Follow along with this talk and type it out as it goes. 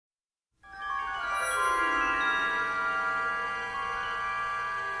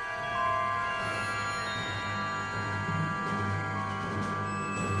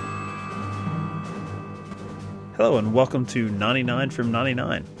Hello and welcome to 99 from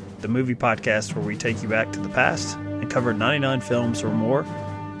 99, the movie podcast where we take you back to the past and cover 99 films or more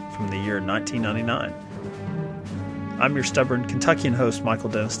from the year 1999. I'm your stubborn Kentuckian host, Michael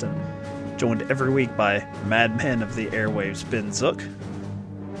Deniston, joined every week by madmen of the airwaves, Ben Zook.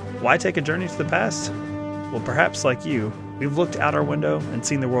 Why take a journey to the past? Well, perhaps like you, we've looked out our window and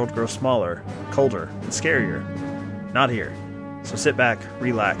seen the world grow smaller, colder, and scarier. Not here. So sit back,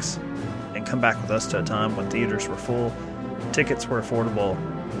 relax, and come back with us to a time when theaters were full, tickets were affordable,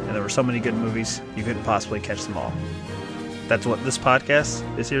 and there were so many good movies you couldn't possibly catch them all. That's what this podcast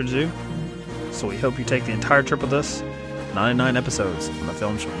is here to do, so we hope you take the entire trip with us, 99 episodes on the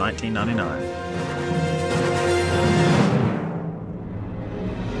films from 1999.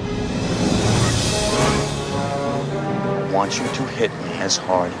 I want you to hit me as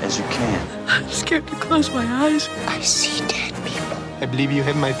hard as you can. I'm scared to close my eyes. I see dead people. I believe you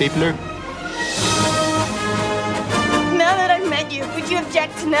have my stapler. Now that I've met you, would you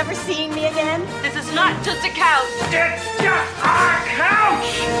object to never seeing me again? This is not just a couch. It's just our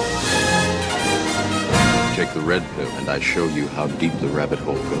couch! Take the red pill, and I show you how deep the rabbit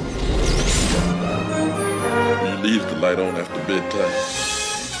hole goes. He leaves the light on after bedtime.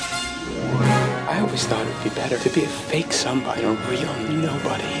 I always thought it'd be better to be a fake somebody, a real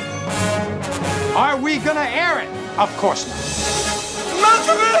nobody. Are we gonna air it? Of course not.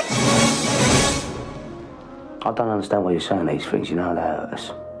 I don't understand why you're saying these things. You know they hurt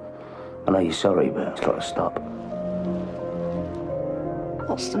us. I know you're sorry, but it's got to stop.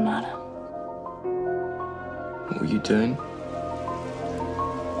 What's the matter? What were you doing?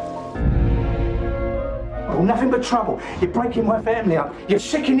 Oh, nothing but trouble. You're breaking my family up. You're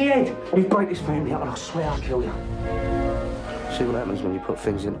sick in the head. You break this family up and I swear I'll kill you. See what happens when you put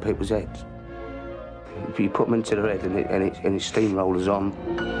things into people's heads? You put them into their head and it steamrollers on.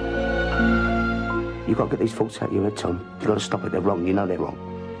 You've got to get these thoughts out of your head, Tom. You've got to stop it. They're wrong. You know they're wrong.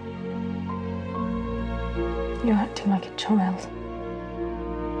 You're acting like a child.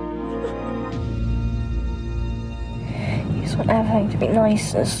 You just want everything to be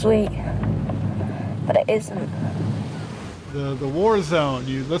nice and sweet, but it isn't. The War Zone.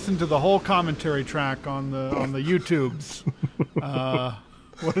 You listen to the whole commentary track on the YouTubes.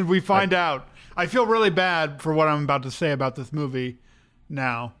 What did we find out? I feel really bad for what I'm about to say about this movie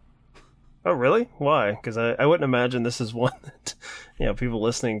now. Oh, really? Why? Because I wouldn't imagine this is one that, people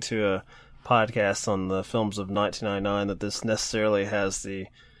listening to a podcast on the films of 1999, that this necessarily has the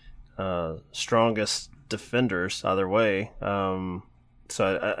strongest defenders either way. So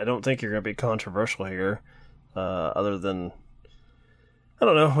I don't think you're going to be controversial here, other than, I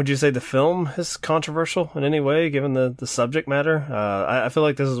don't know, would you say the film is controversial in any way, given the subject matter? I feel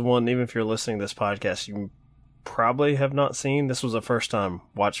like this is one, even if you're listening to this podcast, you probably have not seen. This was a first time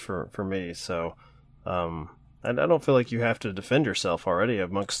watch for me, so I don't feel like you have to defend yourself already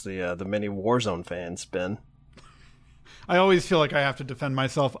amongst the many Warzone fans, Ben. I always feel like I have to defend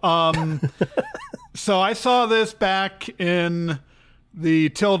myself. So I saw this back in the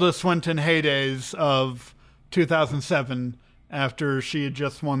Tilda Swinton heydays of 2007, after she had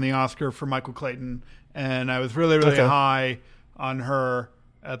just won the Oscar for Michael Clayton, and I was really high on her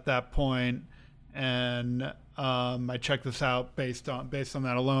at that point, and I checked this out based on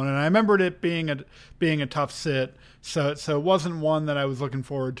that alone, and I remembered it being a tough sit. So it wasn't one that I was looking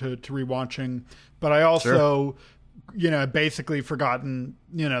forward to rewatching. But I also, basically forgotten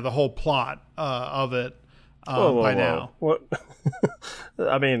the whole plot of it by now. What?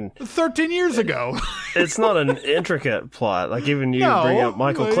 I mean, 13 years ago. It's not an intricate plot. Like, even you bring up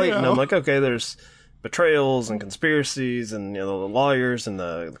Michael Clayton, I'm like, okay, there's betrayals and conspiracies and the lawyers and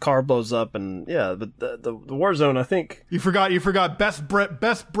the car blows up and but the war zone, I think you forgot best bread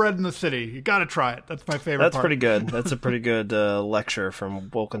in the city. You got to try it. That's my favorite. That's part. Pretty good. That's a pretty good lecture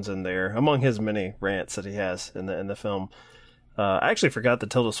from Wilkinson there, among his many rants that he has in the film. I actually forgot the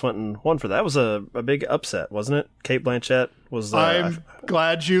Tilda Swinton one for that. That was a big upset, wasn't it? Cate Blanchett was. I'm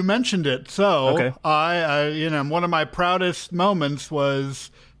glad you mentioned it. So okay. I one of my proudest moments was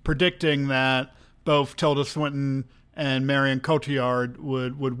predicting that both Tilda Swinton and Marion Cotillard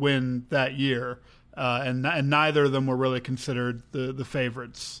would win that year, and neither of them were really considered the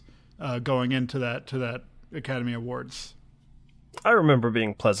favorites going into that Academy Awards. I remember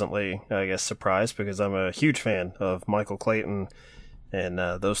being pleasantly, surprised, because I'm a huge fan of Michael Clayton and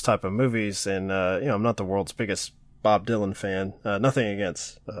those type of movies, and I'm not the world's biggest Bob Dylan fan. Nothing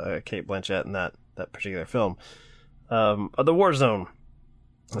against Cate Blanchett in that particular film. The War Zone.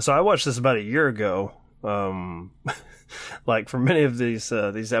 So I watched this about a year ago. Like, for many of these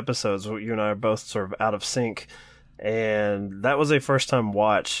episodes, you and I are both sort of out of sync. and that was a first-time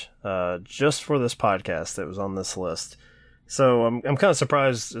watch just for this podcast that was on this list. So I'm kind of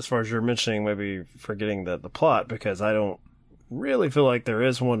surprised as far as you're mentioning maybe forgetting the plot, because I don't really feel like there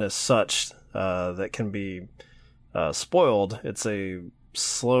is one as such that can be spoiled. It's a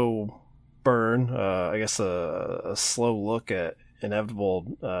slow burn, I guess a slow look at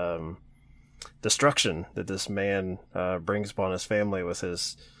inevitable destruction that this man brings upon his family with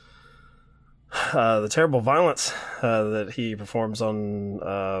his the terrible violence that he performs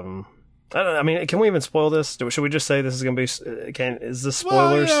on. I mean, can we even spoil this? Should we just say this is going to be? Is this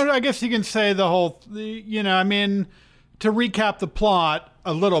spoilers? Well, I guess you can say the whole. I mean, to recap the plot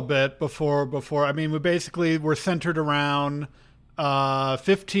a little bit before. I mean, we're centered around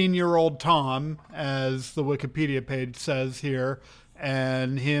 15-year-old Tom, as the Wikipedia page says here,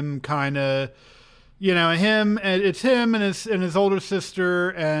 and him kind of. It's him and his older sister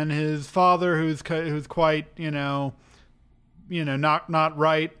and his father, who's quite not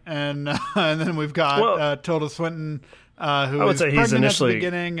right, and then we've got Tilda Swinton, who is pregnant at the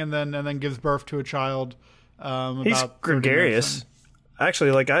beginning, and then gives birth to a child. He's gregarious. Actually,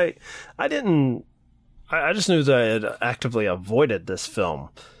 like I just knew that I had actively avoided this film,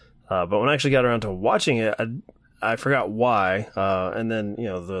 but when I actually got around to watching it, I forgot why, and then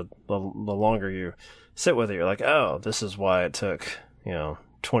the longer you sit with it, you're like, oh, this is why it took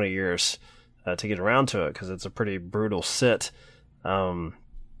 20 years to get around to it, because it's a pretty brutal sit.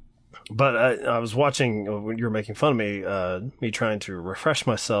 But I was watching when you were making fun of me trying to refresh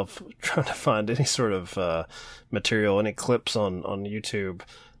myself, trying to find any sort of material, any clips on YouTube,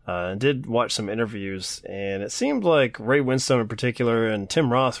 and did watch some interviews, and it seemed like Ray Winstone in particular and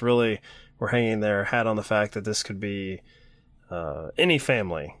Tim Roth really were hanging their hat on the fact that this could be any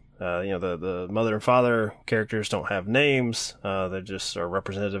family. The mother and father characters don't have names. They just are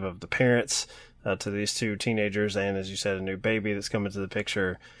representative of the parents to these two teenagers, and as you said, a new baby that's come into the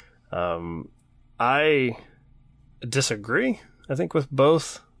picture. I disagree, I think, with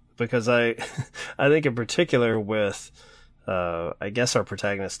both, because I think in particular with I guess our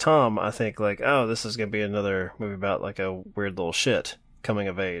protagonist Tom, I think like, oh, this is gonna be another movie about like a weird little shit coming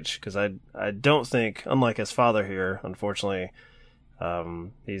of age, because I don't think, unlike his father here, unfortunately,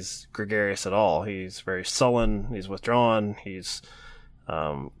 he's gregarious at all. He's very sullen, he's withdrawn, he's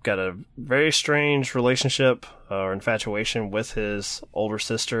got a very strange relationship or infatuation with his older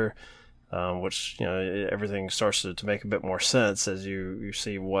sister, which everything starts to make a bit more sense as you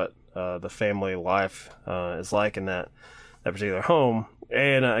see what the family life is like in that particular home.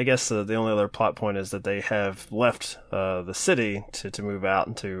 And I guess the only other plot point is that they have left the city to move out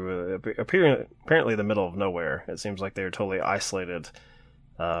into apparently the middle of nowhere. It seems like they're totally isolated,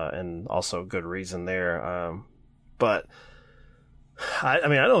 and also good reason there. But I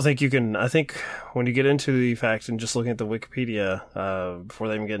mean, I don't think you can. I think when you get into the facts and just looking at the Wikipedia before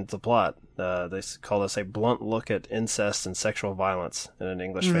they even get into the plot, they call this a blunt look at incest and sexual violence in an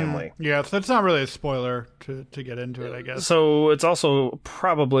English family. Yeah, so that's not really a spoiler to get into it, I guess. So it's also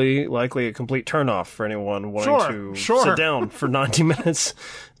probably likely a complete turnoff for anyone wanting to sit down for 90 minutes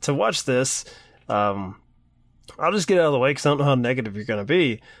to watch this. I'll just get out of the way because I don't know how negative you're going to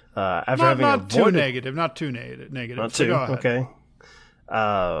be after having avoided. Not too negative. Not too. Okay.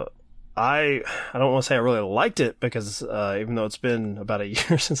 I don't want to say I really liked it, because even though it's been about a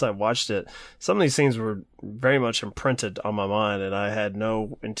year since I watched it, some of these scenes were very much imprinted on my mind, and I had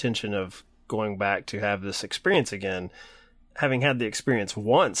no intention of going back to have this experience again. Having had the experience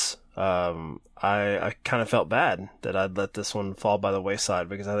once, I kind of felt bad that I'd let this one fall by the wayside,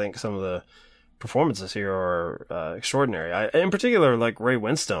 because I think some of the performances here are extraordinary. In particular, like Ray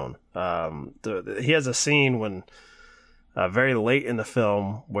Winstone. He has a scene when very late in the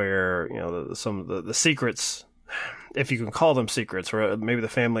film where some of the secrets, if you can call them secrets, or maybe the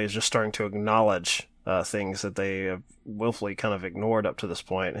family is just starting to acknowledge things that they have willfully kind of ignored up to this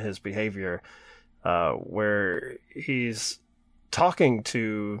point, his behavior, where he's talking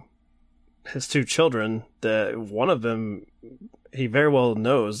to his two children, that one of them, he very well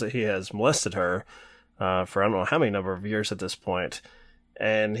knows that he has molested her for I don't know how many number of years at this point,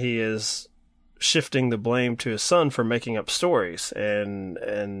 and he is shifting the blame to his son for making up stories,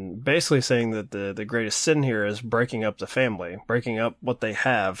 and basically saying that the greatest sin here is breaking up the family. Breaking up what they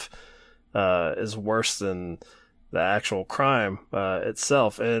have is worse than the actual crime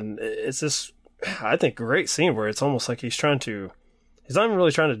itself. And it's this, I think, great scene where it's almost like he's not even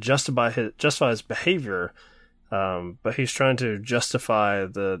really trying to justify his behavior, but he's trying to justify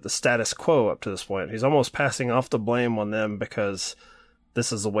the status quo up to this point. He's almost passing off the blame on them because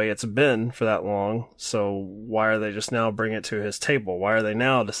this is the way it's been for that long. So why are they just now bringing it to his table? Why are they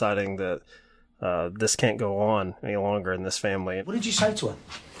now deciding that this can't go on any longer in this family. What did you say to her?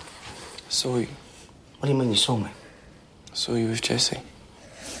 Saw you. What do you mean you saw me? Saw you with Jesse.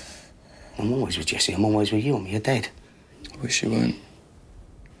 I'm always with Jesse. I'm always with you. I'm your dad. I wish you weren't.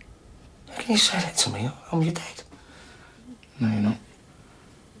 How can you say that to me? I'm your dad. No, you're not.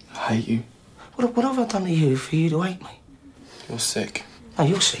 I hate you. What have I done to you for you to hate me? You're sick. No,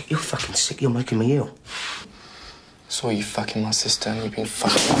 you're sick. You're fucking sick. You're making me ill. Saw you fucking my sister and you've been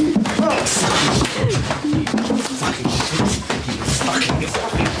fucking...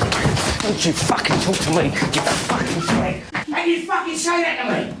 Don't you fucking talk to me, you fucking twig. And you fucking say that to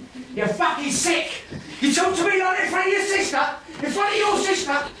me. You're fucking sick. You talk to me like that in front of your sister. In front of your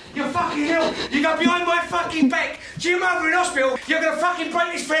sister. You're fucking ill. You go behind my fucking back to your mother in hospital. You're gonna fucking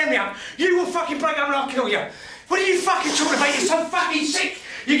break this family up. You will fucking break up and I'll kill you. What are you fucking talking about? You're so fucking sick.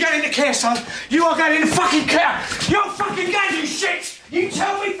 You're going into care, son. You are going into fucking care. You're fucking going to shit. You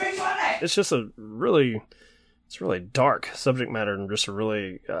tell me things like that. It's just it's really dark subject matter in just a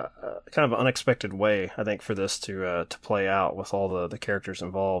really kind of unexpected way, I think, for this to play out with all the characters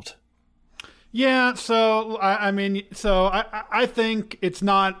involved. Yeah, so I think it's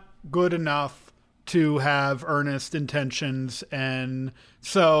not good enough to have earnest intentions, and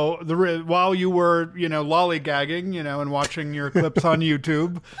so while you were lollygagging and watching your clips on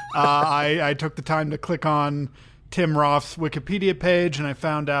YouTube, I took the time to click on Tim Roth's Wikipedia page, and I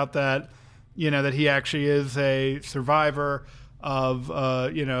found out that that he actually is a survivor of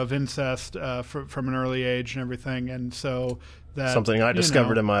of incest from an early age and everything, and so. That, something I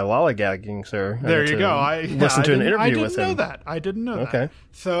discovered in my lollygagging, sir. There you go. I listened to an interview with him. I didn't know that. Okay.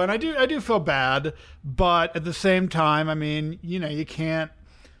 So, and I do feel bad, but at the same time, I mean, you can't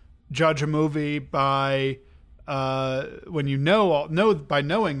judge a movie by when by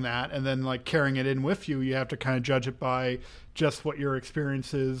knowing that, and then like carrying it in with you. You have to kind of judge it by just what your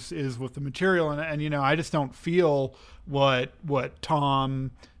experience is with the material, and I just don't feel what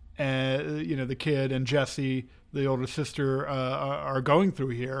Tom, the kid, and Jesse, the older sister, are going through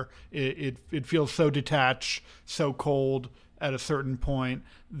here. It feels so detached, so cold at a certain point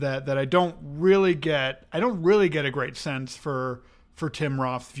that I don't really get a great sense for Tim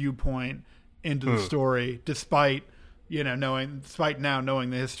Roth's viewpoint into the story, despite knowing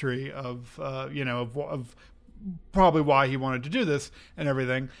the history of of probably why he wanted to do this and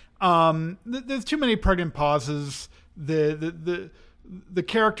everything. There's too many pregnant pauses. The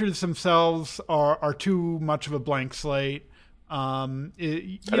characters themselves are too much of a blank slate. I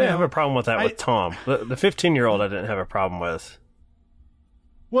didn't have a problem with that with Tom. The 15-year-old I didn't have a problem with.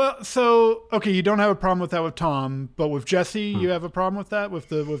 Well, so okay, you don't have a problem with that with Tom, but with Jesse, you have a problem with that with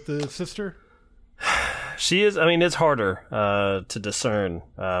the sister. She is. I mean, it's harder to discern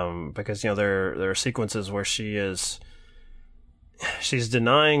because there are sequences where she's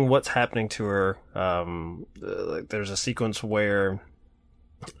denying what's happening to her. Like there's a sequence where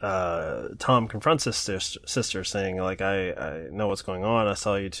Tom confronts his sister saying, like, I know what's going on. I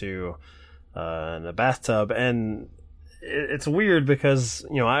saw you two in a bathtub. And it's weird because,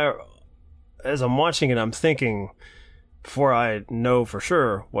 as I'm watching it, I'm thinking, before I know for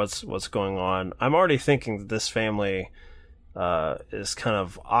sure what's going on, I'm already thinking that this family is kind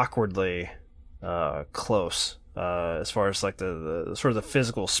of awkwardly close. As far as like the sort of the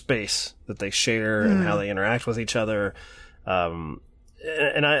physical space that they share and how they interact with each other.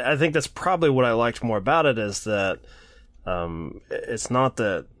 And I think that's probably what I liked more about it is that it's not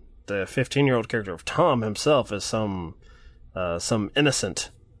that the 15-year-old character of Tom himself is some innocent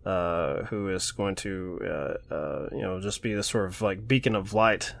who is going to just be this sort of like beacon of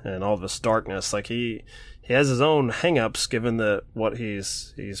light in all this darkness. Like he has his own hang-ups given that what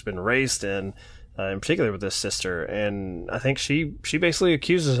he's been raised in particular with his sister, and I think she basically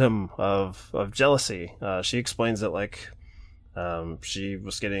accuses him of jealousy. She explains that like she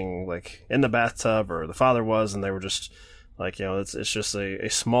was getting like in the bathtub, or the father was, and they were just like, it's just a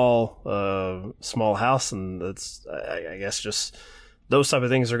small house, and it's I guess just those type of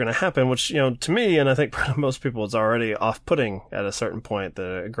things are going to happen, which to me, and I think most people, it's already off-putting at a certain point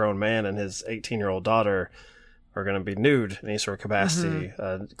that a grown man and his 18-year-old daughter are going to be nude in any sort of capacity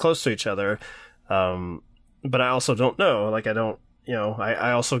close to each other. But I also don't know, like I don't,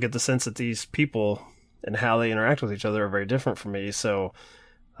 I also get the sense that these people and how they interact with each other are very different from me. So,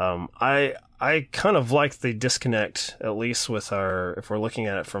 I kind of like the disconnect, at least with if we're looking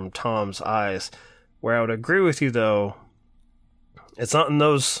at it from Tom's eyes, where I would agree with you though, it's not in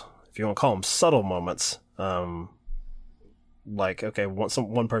those, if you want to call them subtle moments, like, okay,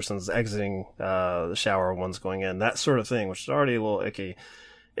 one person's exiting the shower, one's going in, that sort of thing, which is already a little icky,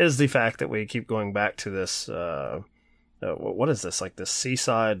 is the fact that we keep going back to this, what is this, like this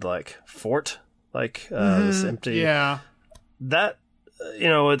seaside, like, fort like this empty. Yeah, that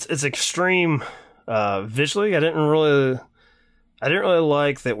it's extreme visually. I didn't really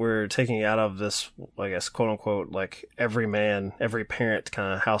like that we're taking out of this, I guess, quote unquote, like every parent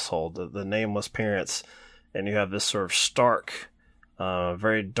kind of household, the nameless parents, and you have this sort of stark,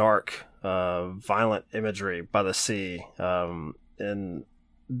 very dark, violent imagery by the sea, and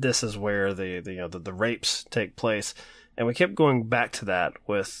this is where the rapes take place. And we kept going back to that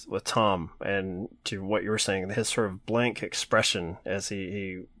with Tom, and to what you were saying, his sort of blank expression as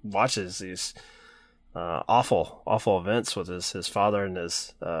he watches these awful events with his father and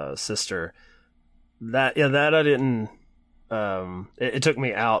his sister. That I didn't. It took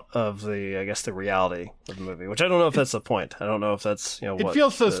me out of the reality of the movie, which I don't know if that's the point. I don't know if that's It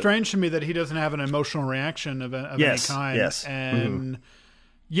feels so strange to me that he doesn't have an emotional reaction of any kind. Yes. And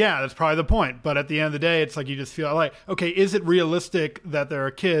yeah, that's probably the point. But at the end of the day, it's like you just feel like, okay, is it realistic that there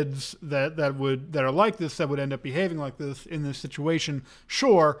are kids that are like this, that would end up behaving like this in this situation?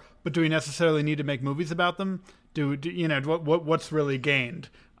 Sure, but do we necessarily need to make movies about them? What's really gained?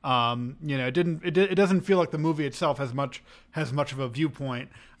 It doesn't feel like the movie itself has much of a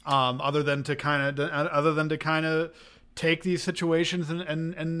viewpoint, other than to kind of take these situations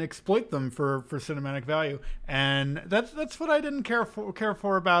and exploit them for cinematic value. And that's what I didn't care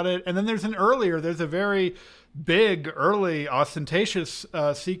for about it. And then there's a very big early ostentatious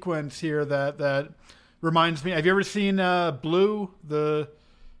sequence here that reminds me. Have you ever seen Blue, the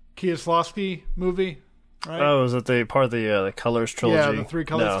Kieslowski movie? Right? Oh, is it the part of the Colors trilogy? Yeah, the Three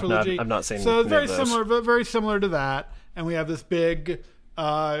Colors trilogy. I've not seen. So it's very similar to that. And we have this big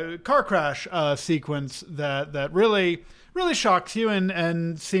car crash sequence that really shocks you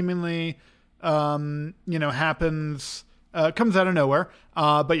and seemingly happens, comes out of nowhere.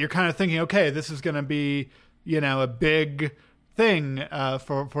 But you're kind of thinking, okay, this is going to be a big thing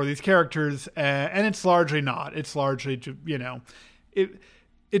for these characters, and it's largely not. It's largely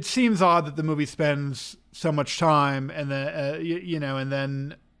it seems odd that the movie spends so much time and then and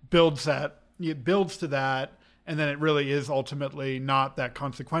then builds to that, and then it really is ultimately not that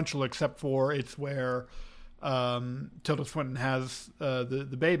consequential, except for it's where Tilda Swinton has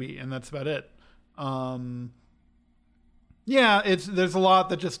the baby, and that's about it. There's a lot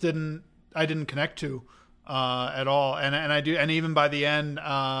that just I didn't connect to at all, and even by the end,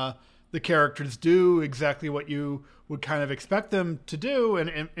 the characters do exactly what you would kind of expect them to do,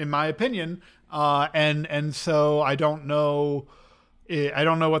 and in my opinion, and so I don't know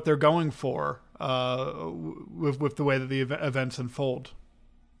what they're going for with the way that the events unfold.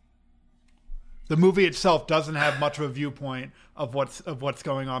 The movie itself doesn't have much of a viewpoint of what's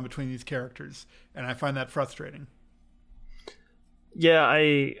going on between these characters, and I find that frustrating. Yeah,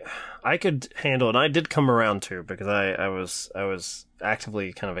 I could handle it. I did come around to, because I was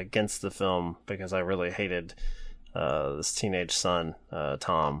actively kind of against the film because I really hated this teenage son,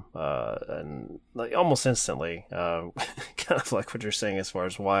 Tom, and like almost instantly, kind of like what you're saying as far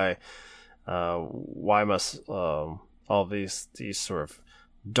as why must all these sort of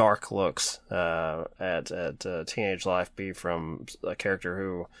dark looks at teenage life be from a character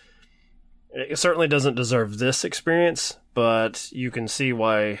who it certainly doesn't deserve this experience, but you can see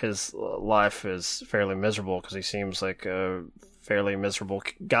why his life is fairly miserable, because he seems like a fairly miserable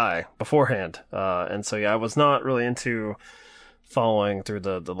guy beforehand. And so, yeah, I was not really into following through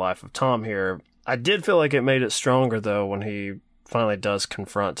the life of Tom here. I did feel like it made it stronger, though, when he finally does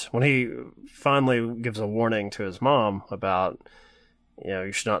when he finally gives a warning to his mom about,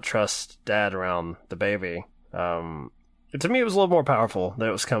 you should not trust Dad around the baby. To me, it was a little more powerful that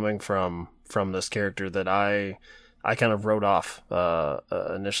it was coming from this character that I kind of wrote off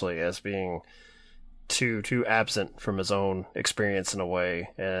initially as being too absent from his own experience in a way,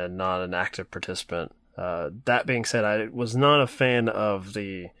 and not an active participant. That being said, I was not a fan of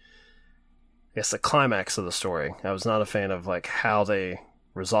the climax of the story. I was not a fan of like how they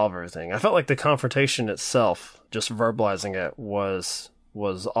resolve everything. I felt like the confrontation itself, just verbalizing it, was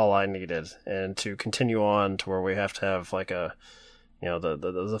all I needed, and to continue on to where we have to have like a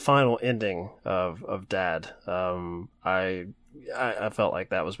the final ending of Dad. I felt like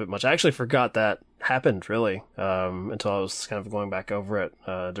that was a bit much. I actually forgot that happened, really, until I was kind of going back over it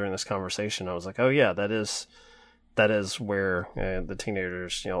during this conversation. I was like, oh yeah, that is where the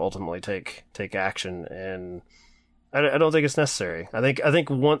teenagers ultimately take action, and I don't think it's necessary. I think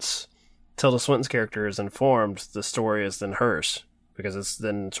once Tilda Swinton's character is informed, the story is then hers, because it's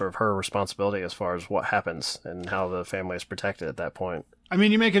then sort of her responsibility as far as what happens and how the family is protected at that point. I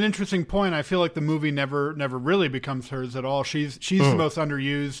mean, you make an interesting point. I feel like the movie never really becomes hers at all. She's the most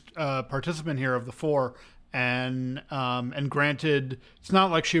underused participant here of the four, and granted, it's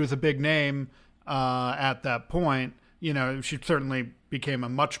not like she was a big name at that point. You know, she certainly became a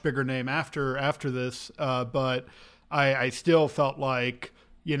much bigger name after this, but I still felt like,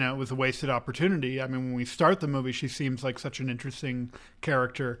 you know, it was a wasted opportunity. I mean, when we start the movie, she seems like such an interesting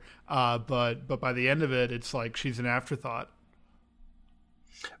character, but by the end of it, it's like she's an afterthought.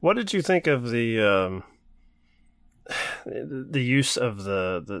 What did you think of the use of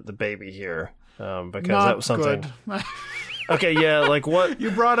the baby here? Because Not that was something. Good. Okay, yeah, like what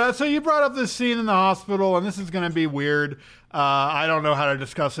you brought up this scene in the hospital, and this is going to be weird. I don't know how to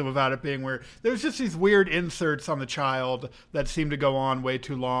discuss it without it being weird. There's just these weird inserts on the child that seem to go on way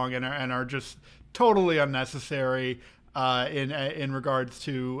too long and are just totally unnecessary in regards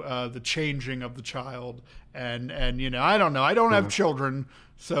to the changing of the child. And you know, I don't know. I don't have children,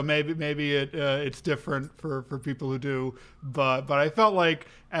 so maybe it's different for people who do. But I felt like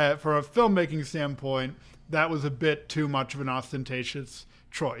from a filmmaking standpoint, that was a bit too much of an ostentatious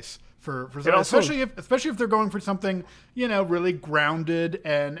choice for especially if they're going for something, you know, really grounded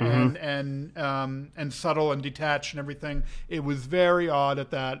and subtle and detached and everything. It was very odd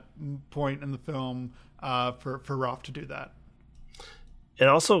at that point in the film for Roth to do that. It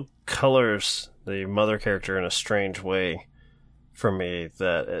also colors the mother character in a strange way for me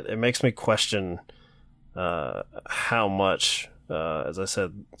that it makes me question how much, as I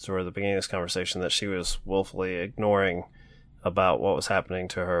said sort of at the beginning of this conversation, that she was willfully ignoring about what was happening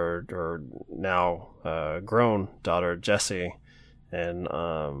to her now grown daughter Jessie and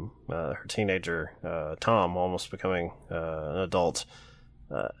her teenager Tom, almost becoming an adult.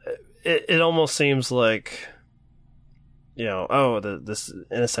 It almost seems like, you know, this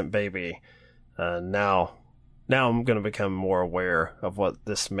innocent baby. Now I'm going to become more aware of what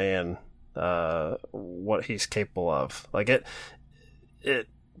this man, what he's capable of. Like it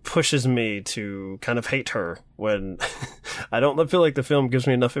pushes me to kind of hate her when I don't feel like the film gives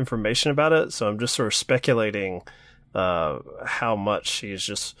me enough information about it. So I'm just sort of speculating how much she's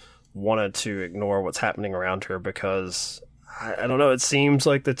just wanted to ignore what's happening around her because I don't know. It seems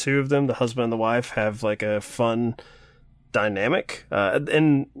like the two of them, the husband and the wife, have like a fun dynamic,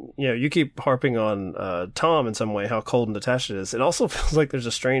 and you know, you keep harping on Tom in some way, how cold and detached it is. It also feels like there's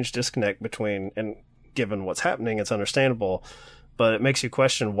a strange disconnect between, and given what's happening, it's understandable, but it makes you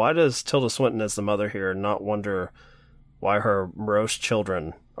question, why does Tilda Swinton as the mother here not wonder why her morose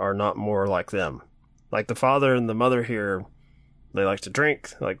children are not more like them? Like the father and the mother here, they like to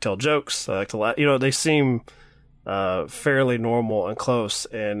drink, they like to tell jokes, they like to laugh, you know, they seem fairly normal and close,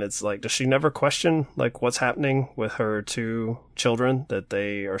 and it's like, does she never question like what's happening with her two children, that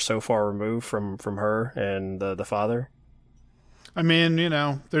they are so far removed from her and the father? I mean, you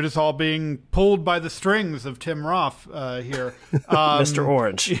know, they're just all being pulled by the strings of Tim Roth here. Mr.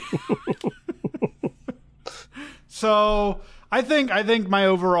 Orange. So I think my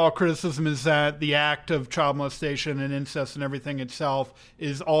overall criticism is that the act of child molestation and incest and everything itself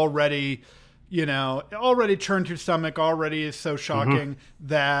is already, you know, already churned your stomach, already is so shocking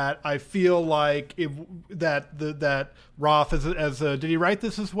that I feel like that Roth, did he write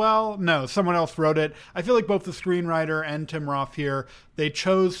this as well? No, someone else wrote it. I feel like both the screenwriter and Tim Roth here, they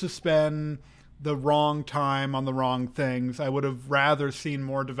chose to spend the wrong time on the wrong things. I would have rather seen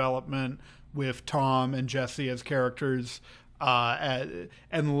more development with Tom and Jessie as characters,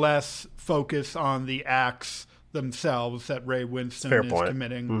 and less focus on the acts themselves that Ray Winston is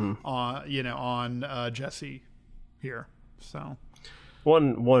committing on Jessie here. So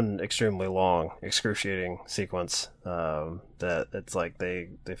one extremely long, excruciating sequence that it's like they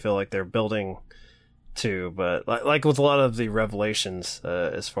feel like they're building to, but like with a lot of the revelations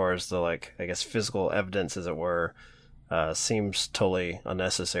as far as the, like, I guess physical evidence, as it were, seems totally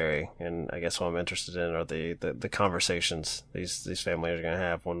unnecessary. And I guess what I'm interested in are the conversations these families are going to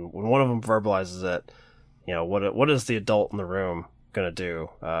have when one of them verbalizes that, you know, what is the adult in the room going to do?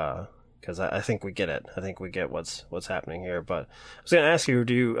 Because I think we get it. I think we get what's happening here. But I was going to ask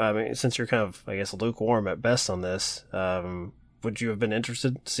you, I mean, since you're kind of, I guess, lukewarm at best on this, would you have been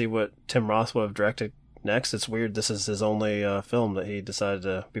interested to see what Tim Roth would have directed next? It's weird. This is his only film that he decided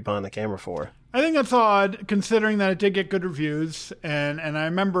to be behind the camera for. I think that's odd, considering that it did get good reviews. And I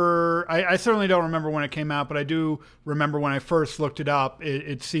remember, I certainly don't remember when it came out, but I do remember when I first looked it up,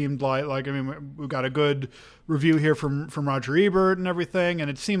 it seemed like I mean, we got a good review here from Roger Ebert and everything, and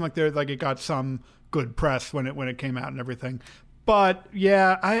it seemed like it got some good press when it came out and everything. But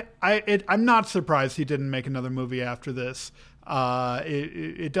yeah, I'm not surprised he didn't make another movie after this.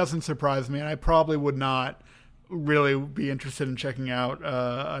 It doesn't surprise me, and I probably would not really be interested in checking out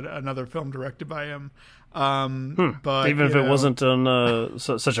another film directed by him. But even if it wasn't on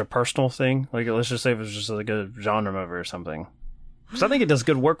such a personal thing, like let's just say it was just like a genre movie or something. Because I think it does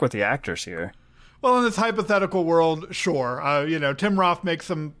good work with the actors here. Well, in this hypothetical world, sure. Tim Roth makes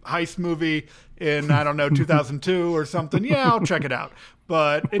some heist movie in, 2002 or something. Yeah, I'll check it out.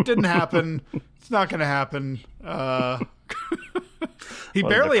 But it didn't happen. It's not going to happen. He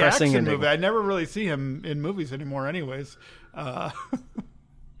barely acts in movie. I never really see him in movies anymore anyways.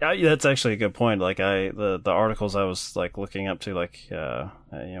 That's actually a good point. Like the articles I was like looking up to, like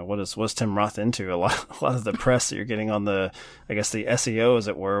what's Tim Roth into? A lot of the press that you're getting on the SEO, as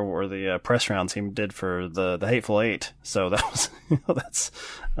it were the press rounds he did for the Hateful Eight. So that was that's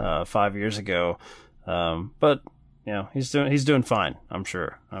 5 years ago. But he's doing fine. I'm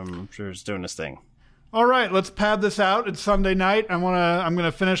sure he's doing his thing. All right, let's pad this out. It's Sunday night. I'm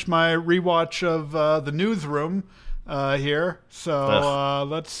gonna finish my rewatch of The Newsroom. Here, so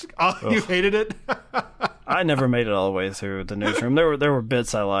let's. You hated it. I never made it all the way through The Newsroom. There were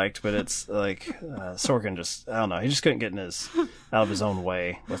bits I liked, but it's like Sorkin just, I don't know, he just couldn't get out of his own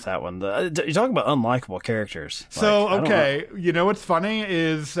way with that one. You're talking about unlikable characters. So okay, what's funny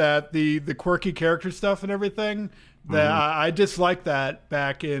is that the quirky character stuff and everything that I disliked that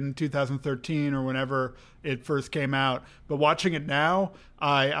back in 2013 or whenever it first came out, but watching it now,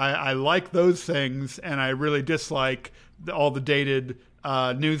 I like those things, and I really dislike all the dated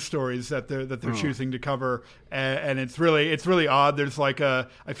news stories that they're choosing to cover, and it's really odd. There's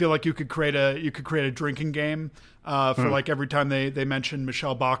I feel like you could create a drinking game for like every time they mention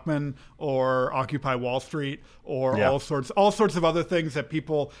Michelle Bachmann or Occupy Wall Street or all sorts of other things that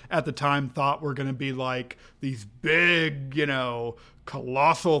people at the time thought were going to be like these big,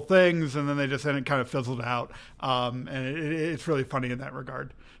 colossal things, and then it kind of fizzled out. And it's really funny in that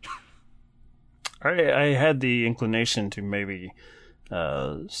regard. I had the inclination to maybe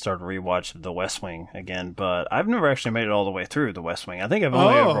start a rewatch of The West Wing again, but I've never actually made it all the way through The West Wing. I think I've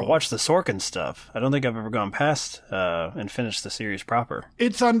only ever watched the Sorkin stuff. I don't think I've ever gone past and finished the series proper.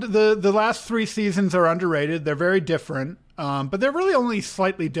 It's the last 3 seasons are underrated. They're very different, but they're really only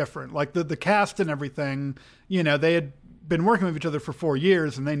slightly different. Like the cast and everything, they had been working with each other for 4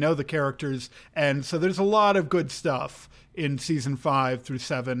 years, and they know the characters, and so there's a lot of good stuff in season 5 through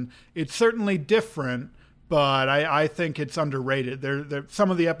 7. It's certainly different, but I think it's underrated. There some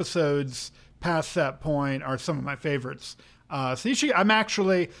of the episodes past that point are some of my favorites. I'm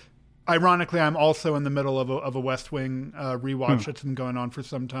actually, ironically, I'm also in the middle of a West Wing rewatch that's been going on for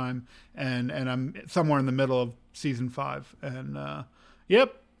some time, and I'm somewhere in the middle of season 5. And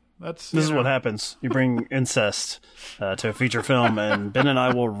yep. This is what happens. You bring incest to a feature film, and Ben and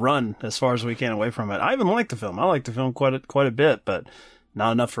I will run as far as we can away from it. I even like the film. I like the film quite a bit, but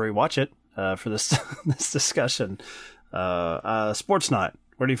not enough to rewatch it for this discussion. Sports Night.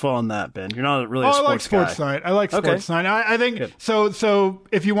 Where do you fall on that, Ben? You're not really a sports guy. I like Sports Night. I think good. So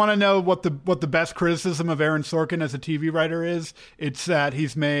if you want to know what the best criticism of Aaron Sorkin as a TV writer is, it's that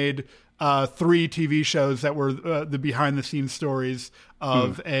he's made 3 TV shows that were the behind the scenes stories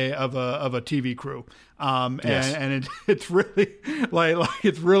of a TV crew. Yes. And it's really like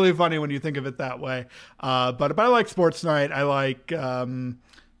it's really funny when you think of it that way. But I like Sports Night. I like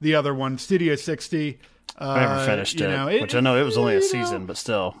the other one, Studio 60. I never finished it, which I know it was only a season, but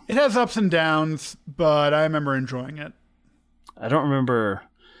still. It has ups and downs, but I remember enjoying it. I don't remember.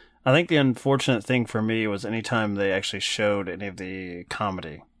 I think the unfortunate thing for me was anytime they actually showed any of the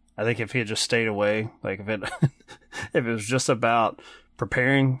comedy. I think if he had just stayed away, like if it was just about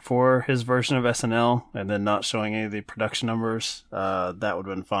preparing for his version of SNL and then not showing any of the production numbers, that would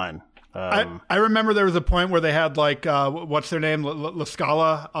have been fine. I remember there was a point where they had like what's their name, La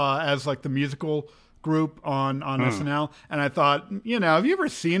Scala, as like the musical group on SNL, and I thought, have you ever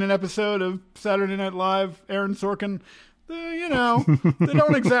seen an episode of Saturday Night Live, Aaron Sorkin? They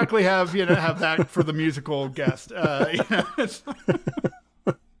don't exactly have that for the musical guest. All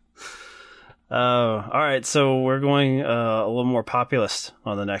right, so we're going a little more populist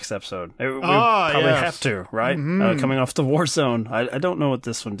on the next episode. We probably have to, right? Mm-hmm. Coming off the Warzone, I don't know what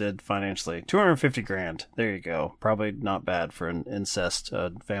this one did financially. $250,000. There you go. Probably not bad for an incest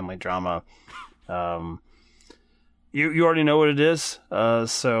family drama. You already know what it is,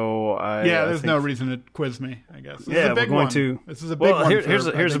 so there's no reason to quiz me, I guess. This is a big we're going one. To. This is a big one.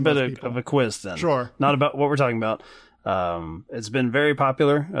 Here's a bit of a quiz then. Sure. Not about what we're talking about. It's been very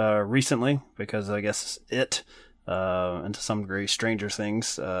popular recently because I guess and to some degree Stranger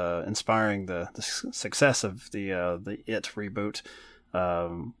Things, inspiring the success of the It reboot.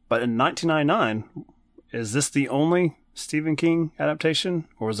 But in 1999, is this the only Stephen King adaptation,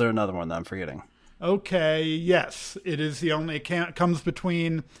 or was there another one that I'm forgetting? Okay, yes, it is the only. It comes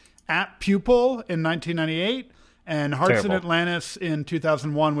between At Pupil in 1998 and Hearts in Atlantis in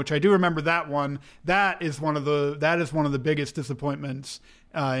 2001, which I do remember that one. That is one of the biggest disappointments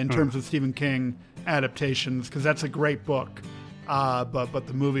in terms of Stephen King adaptations, because that's a great book, but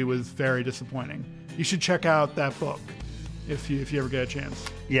the movie was very disappointing. You should check out that book if you ever get a chance.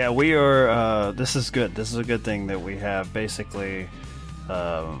 Yeah, we are. This is good. This is a good thing that we have basically,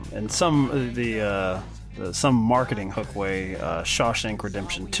 in some marketing hook way, Shawshank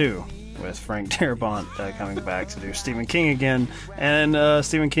Redemption 2 with Frank Darabont coming back to do Stephen King again, and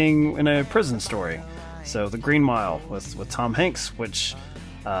Stephen King in a prison story. So The Green Mile with Tom Hanks, which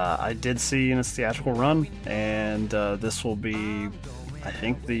I did see in its theatrical run, and this will be, I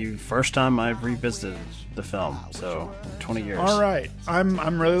think, the first time I've revisited the film. So 20 years. All right,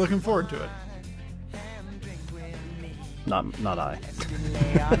 I'm really looking forward to it. Not I.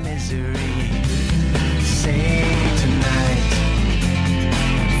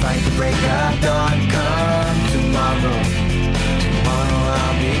 Fight the break of dawn, come tomorrow. Tomorrow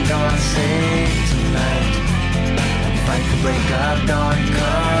I'll be gone, sing tonight. Fight the break of dawn,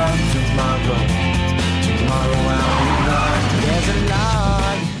 come tomorrow. Tomorrow I'll be gone, there's a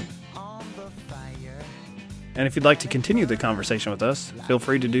log on the fire. And if you'd like to continue the conversation with us, feel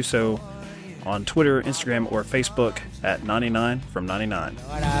free to do so on Twitter, Instagram, or Facebook at 99 from 99.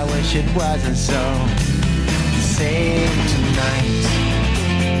 Lord, I wish it wasn't so. Sing tonight.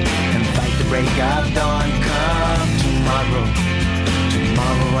 Break of dawn, come tomorrow.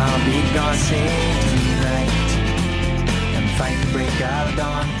 Tomorrow I'll be gone, sing tonight. And fight the break of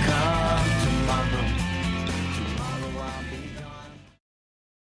dawn, come